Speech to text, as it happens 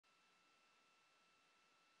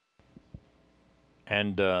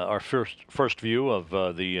And our first view of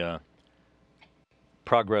the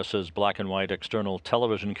Progress's black and white external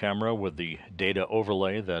television camera with the data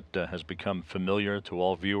overlay that has become familiar to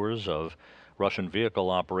all viewers of Russian vehicle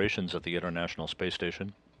operations at the International Space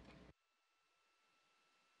Station.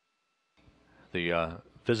 The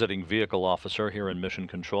visiting vehicle officer here in Mission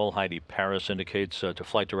Control, Heidi Paris, indicates to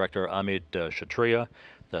Flight Director Amit Kshatriya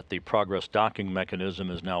that the Progress docking mechanism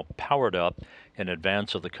is now powered up in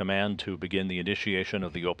advance of the command to begin the initiation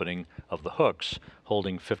of the opening of the hooks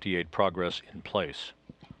holding 58 Progress in place.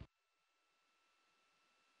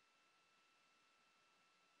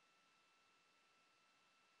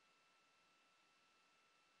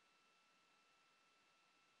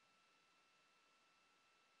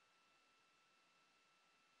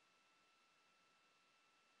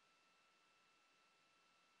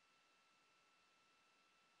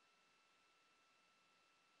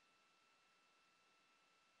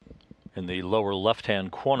 In the lower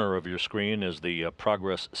left-hand corner of your screen is the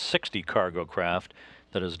Progress 60 cargo craft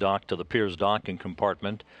that is docked to the Piers docking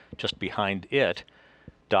compartment. Just behind it,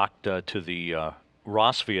 docked to the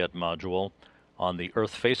Rosviet module on the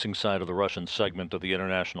Earth-facing side of the Russian segment of the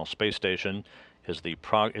International Space Station is the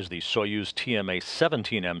Soyuz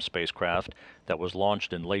TMA-17M spacecraft that was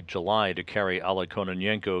launched in late July to carry Oleg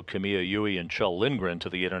Kononenko, Kamiya Yui, and Kjell Lindgren to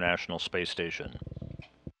the International Space Station.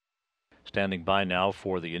 Standing by now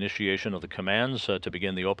for the initiation of the commands to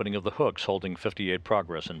begin the opening of the hooks holding 58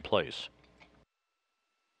 Progress in place.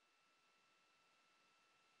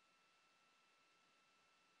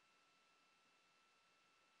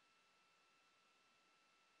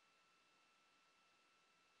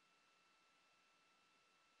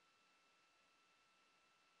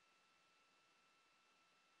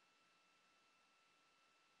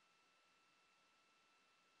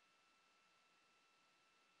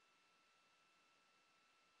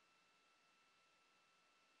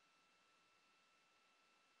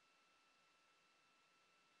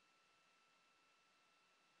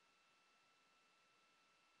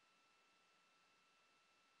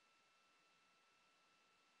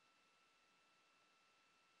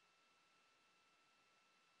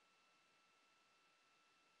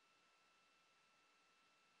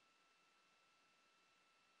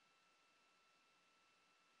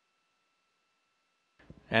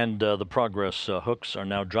 And the Progress hooks are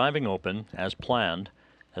now driving open as planned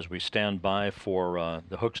as we stand by for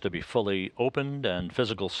the hooks to be fully opened and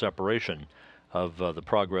physical separation of the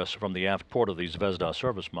Progress from the aft port of the Zvezda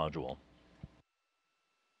Service Module.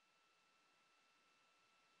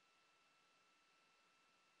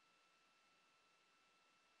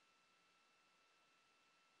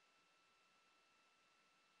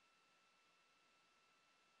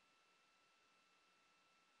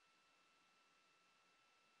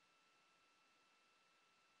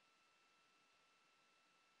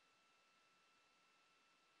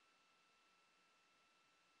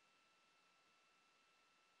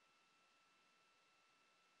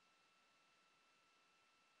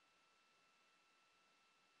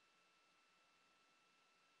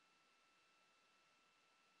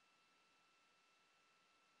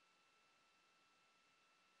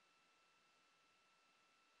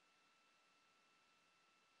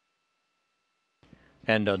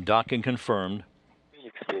 And docking confirmed.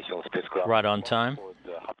 Right on time.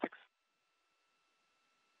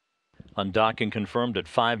 Undocking confirmed at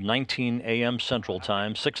 5:19 a.m. Central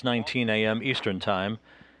Time, 6:19 a.m. Eastern Time,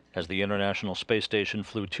 as the International Space Station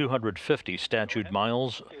flew 250 statute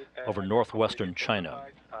miles over northwestern China.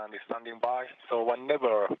 Standing by. So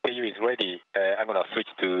whenever PU is ready, I'm going to switch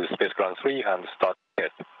to Space Ground 3 and start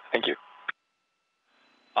it. Thank you.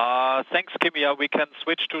 Thanks, Kimiya. We can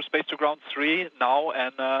switch to Space to Ground 3 now,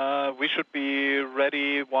 and we should be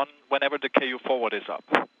ready whenever the KU forward is up.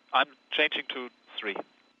 I'm changing to 3.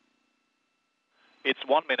 It's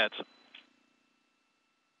 1 minute.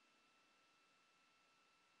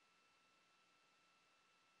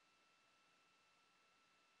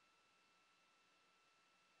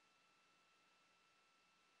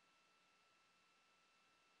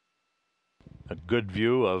 A good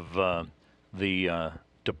view of the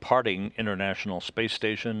departing International Space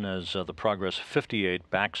Station as the Progress 58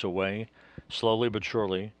 backs away, slowly but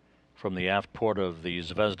surely, from the aft port of the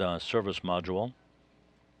Zvezda Service Module.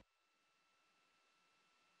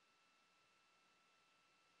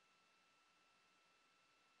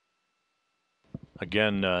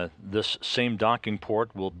 Again, this same docking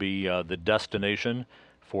port will be the destination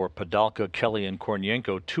for Padalka, Kelly, and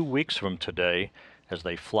Kornienko 2 weeks from today as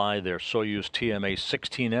they fly their Soyuz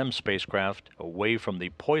TMA-16M spacecraft away from the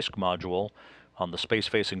Poisk module on the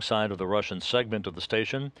space-facing side of the Russian segment of the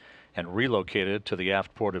station and relocated to the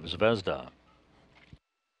aft port of Zvezda.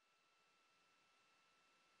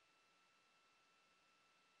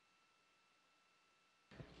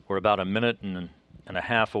 We're about a minute and a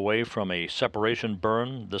half away from a separation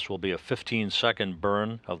burn. This will be a 15-second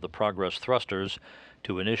burn of the Progress thrusters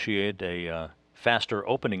to initiate a faster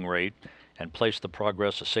opening rate and place the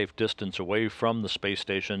Progress a safe distance away from the space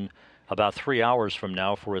station about 3 hours from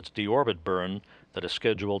now for its deorbit burn that is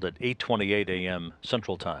scheduled at 8:28 a.m.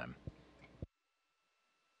 Central Time.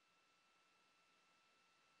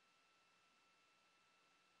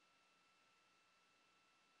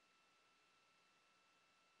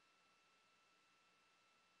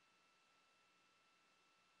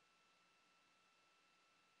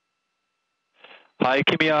 Hi,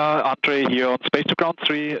 Kimia, Andre here on Space to Ground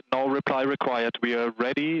 3. No reply required. We are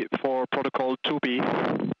ready for Protocol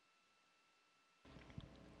 2B.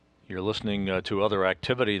 You're listening to other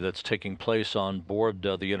activity that's taking place on board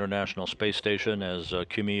the International Space Station as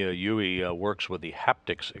Kimiya Yui works with the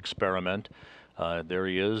haptics experiment. There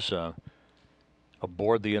he is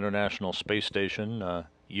aboard the International Space Station.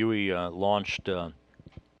 Yui launched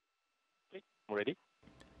Ready?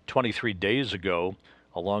 23 days ago,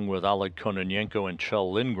 along with Oleg Kononenko and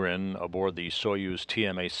Kjell Lindgren aboard the Soyuz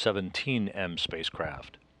TMA-17M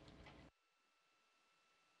spacecraft.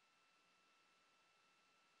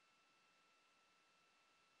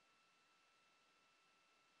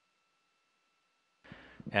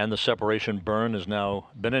 And the separation burn has now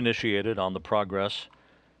been initiated on the Progress.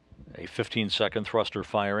 A 15-second thruster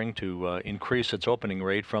firing to increase its opening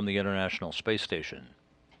rate from the International Space Station.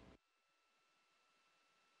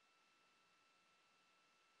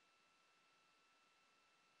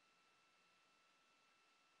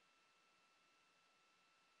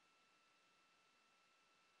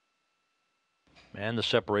 And the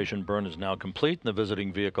separation burn is now complete, and the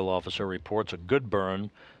visiting vehicle officer reports a good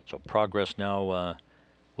burn. So Progress now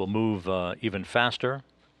will move even faster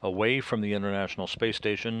away from the International Space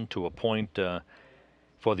Station to a point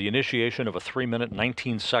for the initiation of a 3-minute,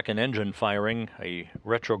 19-second engine firing, a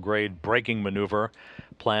retrograde braking maneuver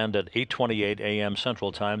planned at 8:28 a.m.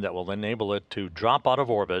 Central Time that will enable it to drop out of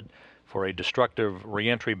orbit for a destructive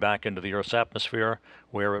re-entry back into the Earth's atmosphere,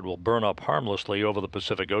 where it will burn up harmlessly over the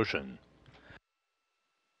Pacific Ocean.